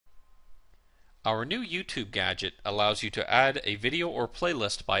Our new YouTube gadget allows you to add a video or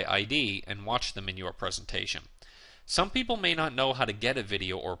playlist by ID and watch them in your presentation. Some people may not know how to get a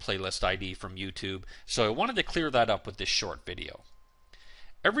video or playlist ID from YouTube, so I wanted to clear that up with this short video.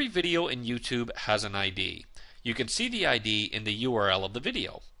 Every video in YouTube has an ID. You can see the ID in the URL of the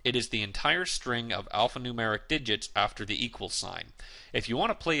video. It is the entire string of alphanumeric digits after the equal sign. If you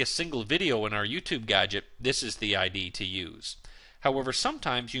want to play a single video in our YouTube gadget, this is the ID to use. However,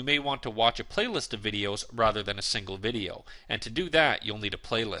 sometimes you may want to watch a playlist of videos rather than a single video, and to do that you'll need a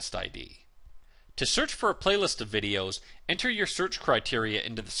playlist ID. To search for a playlist of videos, enter your search criteria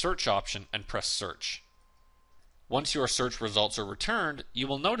into the search option and press search. Once your search results are returned, you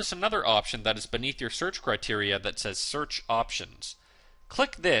will notice another option that is beneath your search criteria that says Search Options.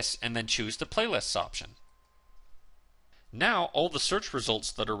 Click this and then choose the Playlists option. Now all the search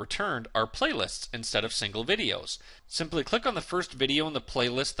results that are returned are playlists instead of single videos. Simply click on the first video in the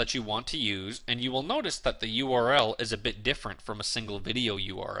playlist that you want to use and you will notice that the URL is a bit different from a single video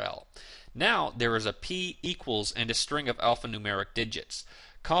URL. Now there is a P equals and a string of alphanumeric digits.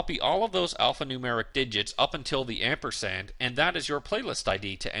 Copy all of those alphanumeric digits up until the ampersand, and that is your playlist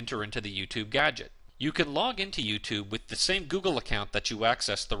ID to enter into the YouTube gadget. You can log into YouTube with the same Google account that you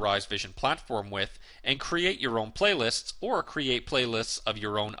access the Rise Vision platform with and create your own playlists or create playlists of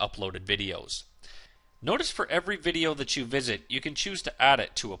your own uploaded videos. Notice for every video that you visit, you can choose to add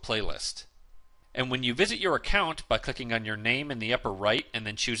it to a playlist. And when you visit your account by clicking on your name in the upper right and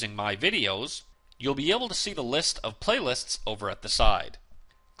then choosing My Videos, you'll be able to see the list of playlists over at the side.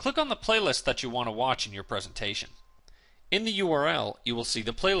 Click on the playlist that you want to watch in your presentation. In the URL, you will see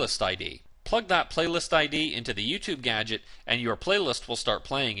the playlist ID. Plug that playlist ID into the YouTube gadget and your playlist will start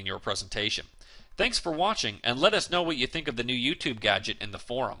playing in your presentation. Thanks for watching, and let us know what you think of the new YouTube gadget in the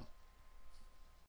forum.